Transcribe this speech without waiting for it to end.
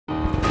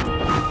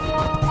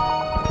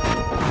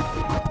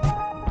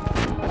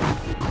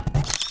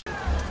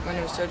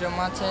Sergio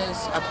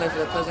Montes. I play for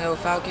the Pleasant Hill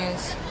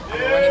Falcons.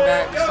 I'm a running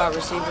back, slot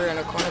receiver, and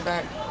a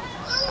cornerback.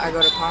 I go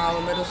to Pine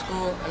Hollow Middle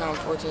School, and I'm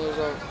 14 years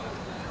old.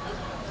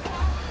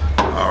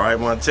 All right,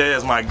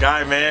 Montes, my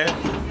guy, man.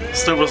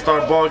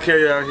 Superstar ball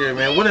carrier out here,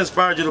 man. What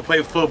inspired you to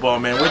play football,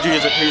 man? Where'd you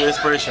get your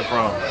inspiration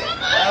from? I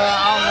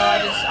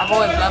don't know. I've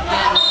always loved it.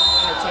 It was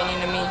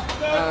entertaining to me.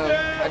 I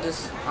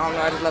don't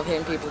know. I just love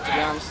hitting people, to be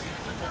honest.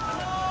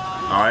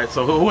 All right,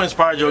 so who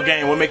inspired your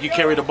game? What make you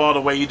carry the ball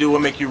the way you do? What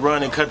make you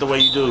run and cut the way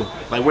you do?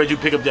 Like, where'd you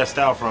pick up that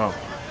style from?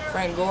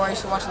 Frank Gore. I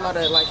used to watch a lot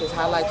of his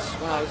highlights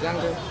when I was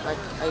younger.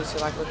 I used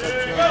to look up to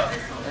him,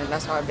 and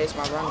that's how I based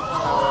my running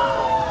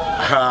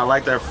style. I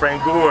like that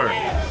Frank Gore.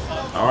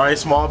 All right,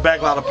 small back,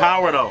 a lot of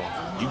power though.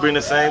 You bring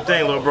the same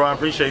thing, little bro. I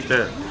appreciate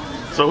that.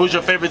 So who's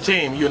your favorite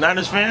team? You a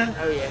Niners fan?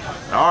 Oh yeah.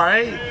 All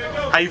right.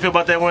 How you feel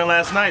about that win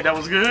last night? That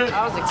was good?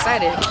 I was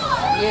excited.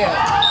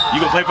 Yeah. You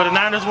gonna play for the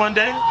Niners one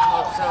day? I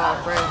hope so.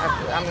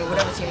 I mean,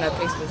 whatever team that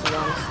picks me, to be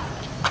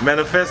honest.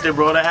 Manifest it,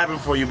 bro. That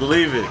happened for you.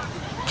 Believe it.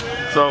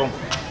 So,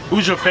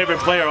 who's your favorite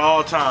player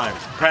all time?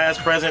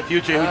 Past, present,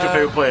 future. Who's your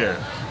favorite player?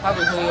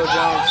 Probably Julio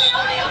Jones.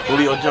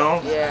 Julio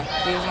Jones? Yeah.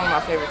 He was one of my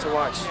favorites to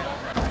watch.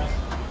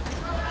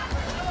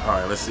 All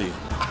right, let's see.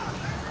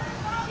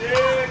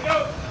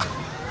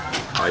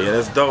 Oh yeah,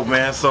 that's dope,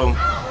 man. So,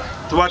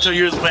 throughout your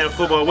years playing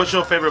football, what's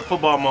your favorite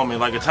football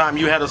moment? Like a time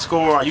you had a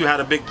score or you had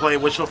a big play,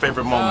 what's your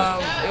favorite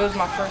moment? It was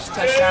my first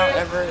touchdown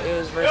ever. It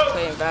was versus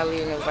Clay in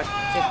Valley, and it was like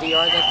 50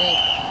 yards, I think.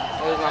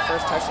 It was my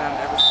first touchdown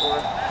I ever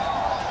scored.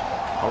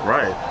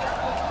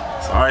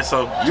 All right,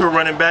 so you're a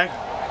running back,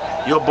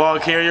 you're a ball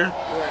carrier,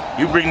 Yeah.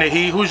 you bring the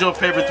heat. Who's your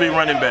favorite 3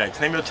 running backs?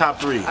 Name your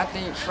top 3. I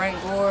think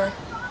Frank Gore,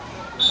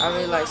 I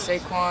really like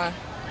Saquon,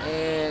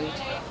 and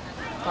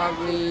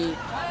probably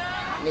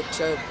Nick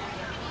Chubb.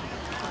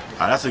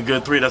 That's a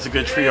good 3. That's a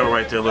good trio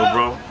right there, little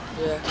bro.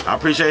 Yeah. I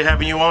appreciate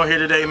having you on here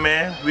today,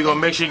 man. We're going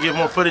to make sure you get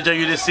more footage of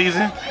you this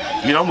season.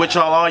 You know, I'm with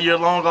y'all all year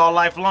long, all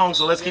life long,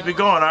 so let's keep it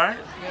going, all right?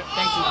 Yeah,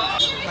 thank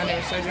you. My name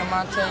is Sergio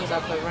Montes. I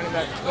play running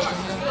back for Pleasant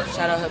Hill.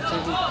 Shout out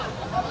HUBTv.